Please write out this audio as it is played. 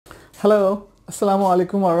Hello, আসসালামু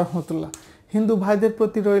আলাইকুম ওয়া রাহমাতুল্লাহ। হিন্দু ভাইদের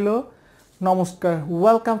প্রতি রইল নমস্কার।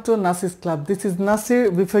 Welcome to Nasirs Club. This is Nasir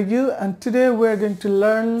before you and today we are going to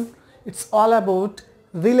learn it's all about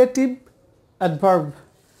relative adverb.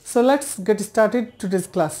 So let's get started today's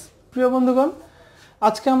class. প্রিয় বন্ধুগণ,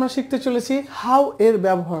 আজকে আমরা শিখতে চলেছি হাউ এর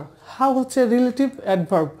ব্যবহার। হাউ হচ্ছে রিলেটিভ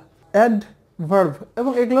অ্যাডভার্ব, অ্যাডভার্ব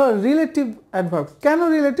এবং এগুলো রিলেটিভ অ্যাডভার্ব। কেন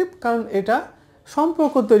রিলেটিভ? কারণ এটা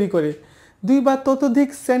সম্পর্ক তৈরি করে, দুই বা ততোধিক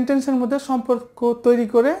সেন্টেন্সের মধ্যে সম্পর্ক তৈরি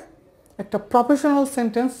করে একটা প্রফেশনাল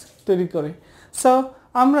সেন্টেন্স তৈরি করে। সো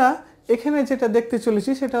আমরা এখানে যেটা দেখতে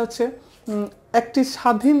চলেছি সেটা হচ্ছে একটি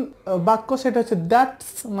স্বাধীন বাক্য, সেটা হচ্ছে দ্যাটস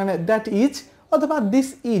মানে দ্যাট ইজ অথবা this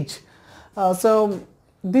is. So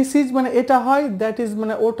this is মানে এটা হয়, দ্যাট ইজ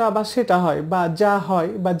মানে ওটা বা সেটা হয় বা যা হয়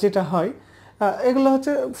বা যেটা হয়। এগুলো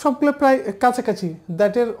হচ্ছে সবগুলো প্রায় কাছাকাছি,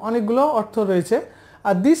 দ্যাটের অনেকগুলো অর্থ রয়েছে।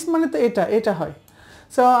 আর দিস মানে তো এটা এটা হয়।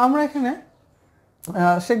 সো আমরা এখানে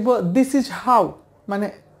শিখব দিস ইজ হাউ, মানে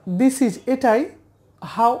দিস ইজ এটাই,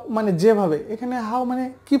 হাউ মানে যেভাবে। এখানে হাউ মানে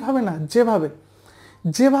কিভাবে না, যেভাবে।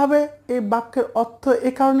 যেভাবে এই বাক্যের অর্থ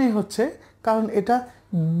এ কারণেই হচ্ছে কারণ এটা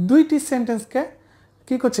দুইটি সেন্টেন্সকে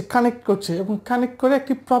কী করছে, কানেক্ট করছে এবং কানেক্ট করে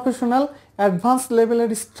একটি প্রফেশনাল অ্যাডভান্স লেভেলের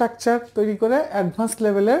স্ট্রাকচার তৈরি করে অ্যাডভান্স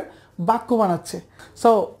লেভেলের বাক্য বানাচ্ছে। সো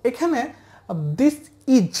এখানে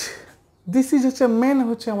দিস ইজ হচ্ছে মেন,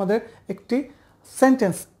 হচ্ছে আমাদের একটি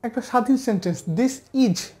সেন্টেন্স, একটা স্বাধীন সেন্টেন্স। দিস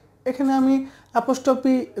ইজ এখানে আমি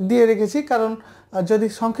অ্যাপোস্ট্রফি দিয়ে রেখেছি, কারণ যদি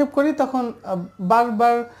সংক্ষেপ করি তখন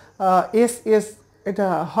বারবার এস এস এটা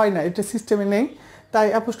হয় না, এটা সিস্টেমে নেই, তাই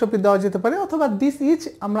অ্যাপোস্ট্রফি দেওয়া যেতে পারে, অথবা দিস ইজ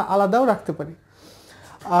আমরা আলাদাও রাখতে পারি।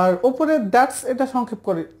 আর ওপরে দ্যাটস এটা সংক্ষেপ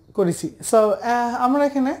করেছি। সো আমরা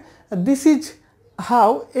এখানে দিস ইজ হাউ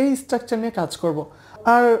এই স্ট্রাকচার নিয়ে কাজ করব।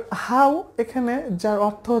 আর হাউ এখানে যার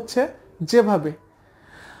অর্থ হচ্ছে যেভাবে।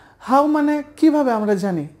 হাউ মানে কিভাবে আমরা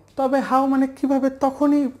জানি, তবে হাউ মানে কিভাবে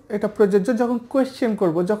তখনই এটা প্রযোজ্য যখন কোয়েশ্চেন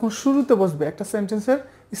করব, যখন শুরুতে বসবে, একটা সেন্টেন্সের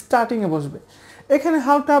স্টার্টিংয়ে বসবে। এখানে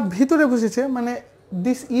হাউটা ভিতরে বসেছে, মানে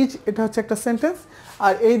দিস ইজ এটা হচ্ছে একটা সেন্টেন্স,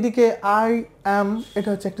 আর এইদিকে আই অ্যাম এটা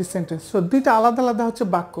হচ্ছে একটি সেন্টেন্স। সো দুইটা আলাদা আলাদা হচ্ছে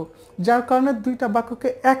বাক্য, যার কারণে দুইটা বাক্যকে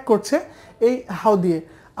এক করছে এই হাউ দিয়ে।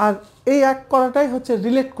 আর এই এক করাটাই হচ্ছে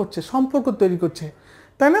রিলেট করছে, সম্পর্ক তৈরি করছে,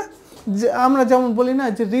 তাই না? যে আমরা যেমন বলি না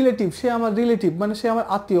যে রিলেটিভ, সে আমার রিলেটিভ মানে সে আমার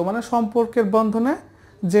আত্মীয়, মানে সম্পর্কের বন্ধনে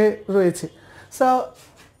যে রয়েছে। সো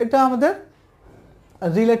এটা আমাদের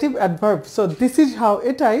relative adverb. So this is how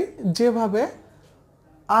এটাই যেভাবে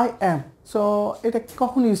আই অ্যাম। সো এটা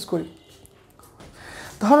কখন ইউজ করি?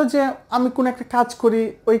 ধরো যে আমি কোনো একটা কাজ করি,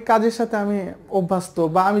 ওই কাজের সাথে আমি অভ্যস্ত,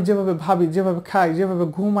 বা আমি যেভাবে ভাবি, যেভাবে খাই, যেভাবে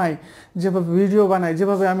ঘুমাই, যেভাবে ভিডিও বানাই,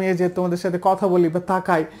 যেভাবে আমি এই যে তোমাদের সাথে কথা বলি বা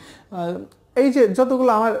তাকাই, এই যে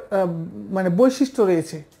যতগুলো আমার মানে বৈশিষ্ট্য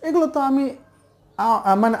রয়েছে, এগুলো তো আমি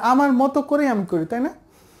মানে আমার মতো করেই আমি করি, তাই না?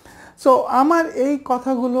 সো আমার এই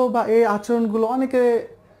কথাগুলো বা এই আচরণগুলো অনেকের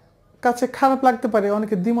কাছে খারাপ লাগতে পারে,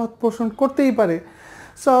 অনেকে দ্বিমত পোষণ করতেই পারে।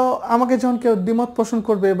 সো আমাকে যখন কেউ দ্বিমত পোষণ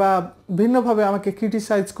করবে বা ভিন্নভাবে আমাকে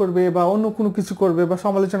ক্রিটিসাইজ করবে বা অন্য কোনো কিছু করবে বা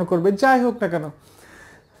সমালোচনা করবে, যাই হোক না কেন,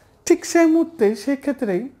 ঠিক সেই মুহূর্তে সেই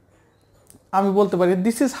ক্ষেত্রেই আমি বলতে পারি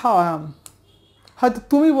this is how I am. হয়তো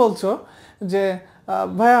তুমি বলছো যে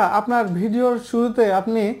ভাইয়া আপনার ভিডিওর শুরুতে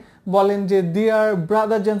আপনি বলেন যে dear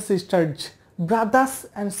brothers and sisters, brothers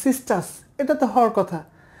and sisters, এটা তো হওয়ার কথা।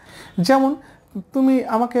 যেমন তুমি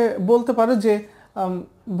আমাকে বলতে পারো যে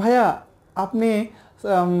ভাইয়া আপনি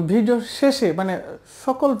ভিডিওর শেষে, মানে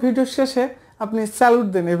সকল ভিডিওর শেষে আপনি স্যালুট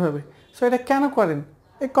দেন এভাবে। সো এটা কেন করেন?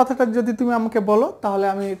 এই কথাটা যদি তুমি আমাকে বলো, তাহলে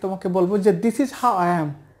আমি তোমাকে বলবো যে this is how I am.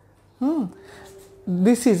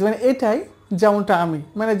 This is মানে এটাই যেমনটা আমি,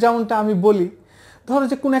 মানে যেমনটা আমি বলি। ধরো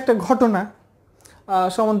যে কোনো একটা ঘটনা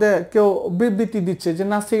সম্বন্ধে কেউ বিবৃতি দিচ্ছে যে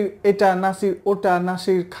নাসির এটা, নাসির ওটা,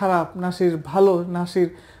 নাসির খারাপ, নাসির ভালো, নাসির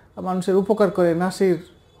মানুষের উপকার করে, নাসির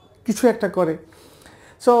কিছু একটা করে।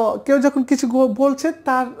 সো কেউ যখন কিছু বলছে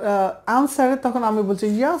তার আনসারে তখন আমি বলছি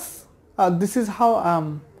ইয়াস দিস ইজ হাউ আম,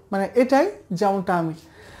 মানে এটাই যেমনটা আমি।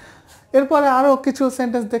 এরপরে আরও কিছু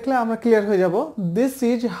সেন্টেন্স দেখলে আমরা ক্লিয়ার হয়ে যাব। This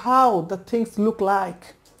is how the things look like.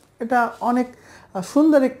 এটা অনেক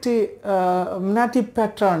সুন্দর একটি নেটিভ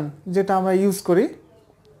প্যাটার্ন যেটা আমরা ইউজ করি,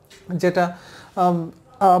 যেটা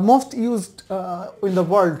most used in the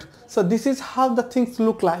world. So this is how the things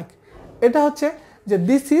look like, এটা হচ্ছে যে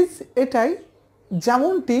দিস ইজ এটাই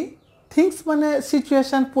যেমনটি, থিংস মানে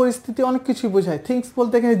সিচুয়েশান, পরিস্থিতি, অনেক কিছুই বোঝায়। থিংস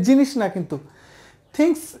বলতে এখানে জিনিস না, কিন্তু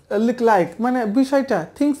থিংস লুক লাইক মানে বিষয়টা।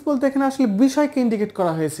 থিংস বলতে এখানে আসলে বিষয়কে ইন্ডিকেট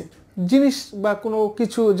করা হয়েছে, জিনিস বা কোনো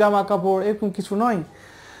কিছু, জামা কাপড় এরকম কিছু নয়।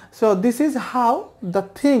 So this is how the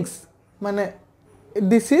things মানে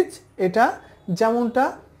দিস ইজ এটা যেমনটা,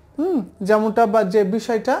 যেমনটা বা যে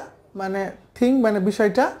বিষয়টা, মানে থিং মানে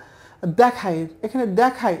বিষয়টা দেখায়, এখানে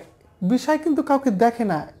দেখায় বিষয় কিন্তু কাউকে দেখে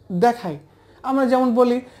না, দেখায়। আমরা যেমন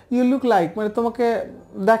বলি ইউ লুক লাইক, মানে তোমাকে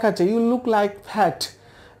দেখাচ্ছে ইউ লুক লাইক ফ্যাট,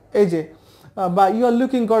 এই যে, বা ইউ আর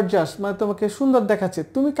লুকিং গর্জাস, মানে তোমাকে সুন্দর দেখাচ্ছে।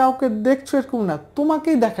 তুমি কাউকে দেখছো এরকম না,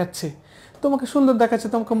 তোমাকেই দেখাচ্ছে, তোমাকে সুন্দর দেখাচ্ছে,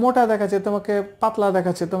 তোমাকে মোটা দেখাচ্ছে, তোমাকে পাতলা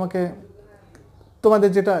দেখাচ্ছে, তোমাকে তোমাদের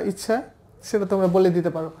যেটা ইচ্ছা সেটা তোমরা বলে দিতে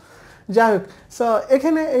পারো। যাই হোক, সো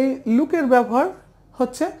এখানে এই লুকের ব্যবহার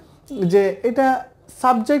হচ্ছে যে এটা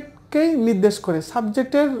সাবজেক্টকেই নির্দেশ করে,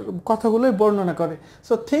 সাবজেক্টের কথাগুলোই বর্ণনা করে।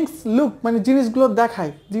 সো থিংস লুক মানে জিনিসগুলো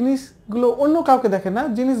দেখায়, জিনিসগুলো অন্য কাউকে দেখে না,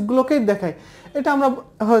 জিনিসগুলোকেই দেখায়। এটা আমরা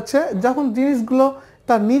হচ্ছে যখন জিনিসগুলো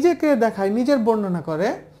তার নিজেকে দেখায়, নিজের বর্ণনা করে,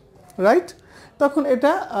 রাইট, তখন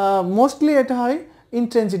এটা মোস্টলি এটা হয়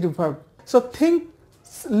intransitive verb. So things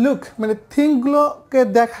look মানে থিংগুলোকে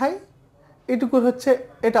দেখায়, এটুকু হচ্ছে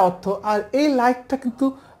এটা অর্থ। আর এই লাইকটা কিন্তু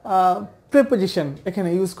প্রিপোজিশন এখানে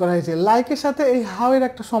ইউজ করা হয়েছে। লাইকের সাথে এই হাউ এর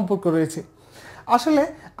একটা সম্পর্ক রয়েছে। আসলে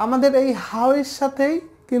আমাদের এই হাউ এর সাথেই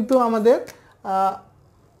কিন্তু আমাদের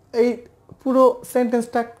এই পুরো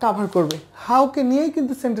সেন্টেন্সটা কাভার করবে, হাউকে নিয়েই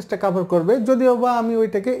কিন্তু সেন্টেন্সটা কাভার করবে, যদিও বা আমি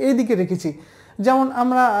ওইটাকে এই দিকে রেখেছি। যেমন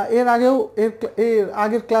আমরা এর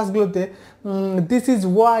আগের ক্লাসগুলোতে দিস ইজ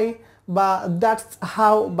ওয়াই বা দ্যাটস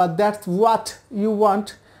হাউ বা that's what you want,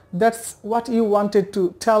 that's what you wanted to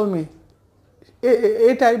tell me,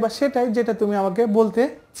 এটাই বা সেটাই যেটা তুমি আমাকে বলতে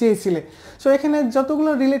চেয়েছিলে। সো এখানে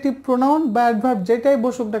যতগুলো রিলেটিভ প্রোনাউন বা অ্যাডভার্ব যেটাই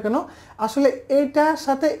বসুক না কেন, আসলে এইটার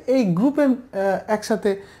সাথে এই গ্রুপের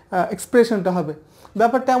একসাথে এক্সপ্রেশনটা হবে।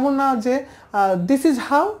 ব্যাপারটা এমন না যে this is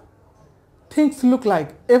how things look like,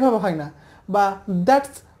 এভাবে হয় না, বা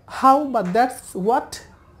দ্যাটস হাউ বা দ্যাটস হোয়াট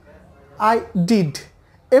আই ডিড,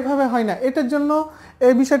 এভাবে হয় না। এটার জন্য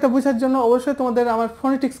এই বিষয়টা বোঝার জন্য অবশ্যই তোমাদের আমার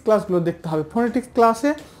ফোনেটিক্স ক্লাসগুলো দেখতে হবে। ফোনেটিক্স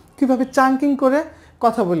ক্লাসে কীভাবে চাঙ্কিং করে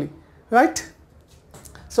কথা বলি, রাইট?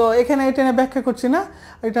 সো এখানে এটা নিয়ে ব্যাখ্যা করছি না,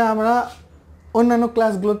 এটা আমরা অন্যান্য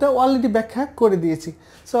ক্লাসগুলোতে অলরেডি ব্যাখ্যা করে দিয়েছি।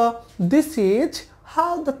 So this is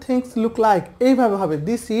how the things look like, এইভাবে হবে।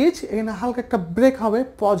 দিস ইজ, এখানে হালকা একটা ব্রেক হবে,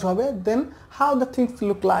 পজ হবে, দেন how the things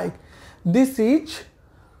look like. This is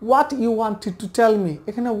what you wanted to tell me,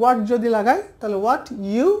 এখানে হোয়াট যদি লাগাই তাহলে হোয়াট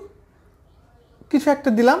ইউ কিছু একটা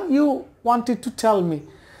দিলাম, you wanted to tell me.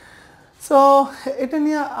 So এটা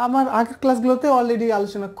নিয়ে আমার আগের ক্লাসগুলোতে অলরেডি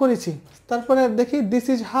আলোচনা করেছি। তারপরে দেখি this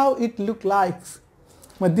is how it look likes,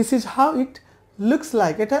 মানে this is how it looks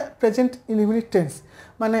like, এটা প্রেজেন্ট ইনডিফিনিট টেন্স,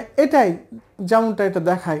 মানে এটাই যেমনটা এটা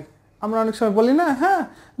দেখায়। আমরা অনেক সময় বলি না, হ্যাঁ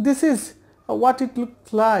this is what it looks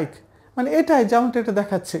like, মানে এটাই যেমনটা এটা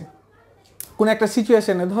দেখাচ্ছে। কোনো একটা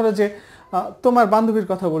সিচুয়েশনে ধরো যে তোমার বান্ধবীর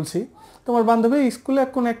কথা বলছি, তোমার বান্ধবী স্কুলে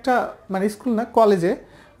কোন একটা, মানে স্কুল না কলেজে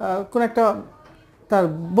কোন একটা তার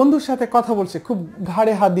বন্ধুর সাথে কথা বলছে, খুব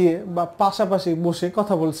ঘাড়ে হাত দিয়ে বা পাশাপাশি বসে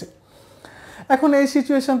কথা বলছে। এখন এই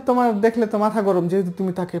সিচুয়েশন তোমার দেখলে তো মাথা গরম, যেহেতু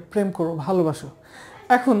তুমি তাকে প্রেম করো, ভালোবাসো।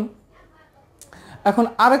 এখন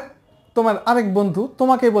তোমার আরেক বন্ধু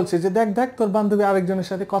তোমাকেই বলছে যে দেখ দেখ তোর বান্ধবী আরেকজনের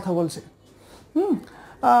সাথে কথা বলছে।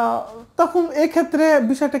 তখন এই ক্ষেত্রে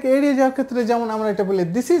বিষয়টাকে এড়িয়ে যাওয়ার ক্ষেত্রে যেমন আমরা এটা বলি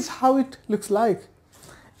this is how it looks like,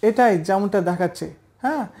 এটাই যেমনটা দেখাচ্ছে।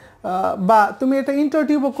 হ্যাঁ, বা তুমি এটা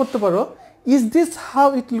ইন্টারোগেটিভও করতে পারো, is this how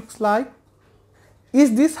it looks like, is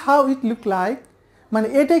this how it look like, মানে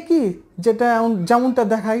এটা কি যেটা যেমনটা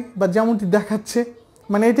দেখায় বা যেমনটি দেখাচ্ছে,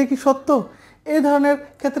 মানে এটা কি সত্য? এই ধরনের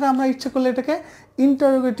ক্ষেত্রে আমরা ইচ্ছে করলে এটাকে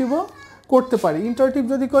ইন্টারোগেটিভও করতে পারি। ইন্টারোগেটিভ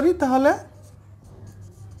যদি করি তাহলে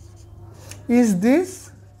is this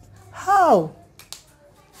how,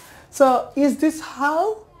 so is this how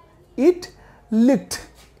it looked,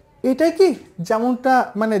 এটা কি যেমনটা,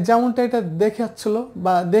 মানে যেমনটা এটা দেখাচ্ছিল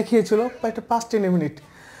বা দেখিয়েছিল, বা এটা পাস্ট ইনডিফিনিট।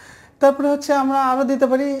 তারপরে হচ্ছে আমরা আরও দিতে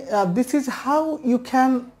পারি this is how you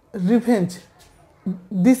can revenge,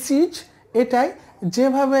 this is এটাই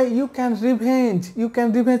যেভাবে ইউ ক্যান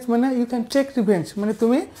রিভেঞ্জ মানে ইউ ক্যান টেক রিভেঞ্জ, মানে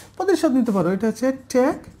তুমি প্রতিশোধ নিতে পারো, এটা হচ্ছে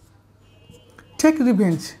টেক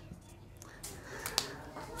রিভেঞ্জ।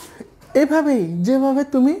 এভাবেই যেভাবে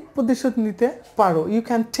তুমি প্রতিশোধ নিতে পারো, ইউ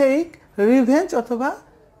ক্যান টেক রিভেঞ্জ অথবা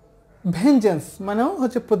ভেঞ্জেন্স মানেও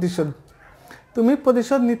হচ্ছে প্রতিশোধ, তুমি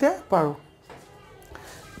প্রতিশোধ নিতে পারো।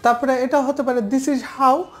 তারপরে এটা হতে পারে this is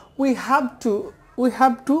how we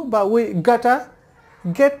have to বা উই গটা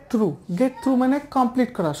গেট থ্রু মানে কমপ্লিট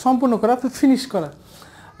করা, সম্পূর্ণ করা, ফিনিশ করা।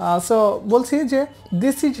 সো বলছি যে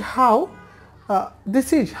দিস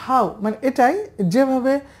ইজ হাউ মানে এটাই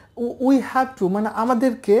যেভাবে উই হ্যাভ টু মানে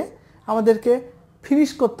আমাদেরকে ফিনিশ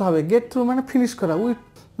করতে হবে, গেট থ্রু মানে ফিনিশ করা, we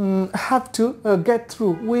have to get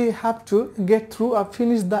through, we have to get through or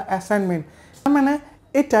finish the assignment, মানে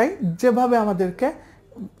এটাই যেভাবে আমাদেরকে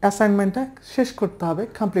অ্যাসাইনমেন্টটা শেষ করতে হবে,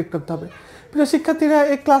 কমপ্লিট করতে হবে। প্রিয় শিক্ষার্থীরা,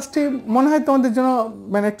 এই ক্লাসটি মনে হয় তোমাদের জন্য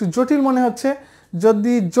মানে একটু জটিল মনে হচ্ছে,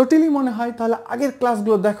 যদি জটিলই মনে হয় তাহলে আগের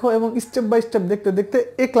ক্লাসগুলো দেখো এবং স্টেপ বাই স্টেপ দেখতে দেখতে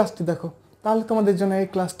এই ক্লাসটি দেখো, তাহলে তোমাদের জন্য এই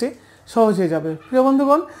ক্লাসটি সহজ হয়ে যাবে। প্রিয়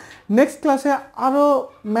বন্ধুগণ, নেক্সট ক্লাসে আরও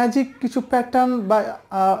ম্যাজিক কিছু প্যাটার্ন বা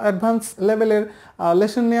অ্যাডভান্স লেভেলের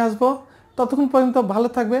লেসন নিয়ে আসবো। ততক্ষণ পর্যন্ত ভালো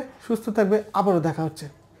থাকবে, সুস্থ থাকবে, আবারও দেখা হচ্ছে।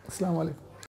 আসসালামু আলাইকুম।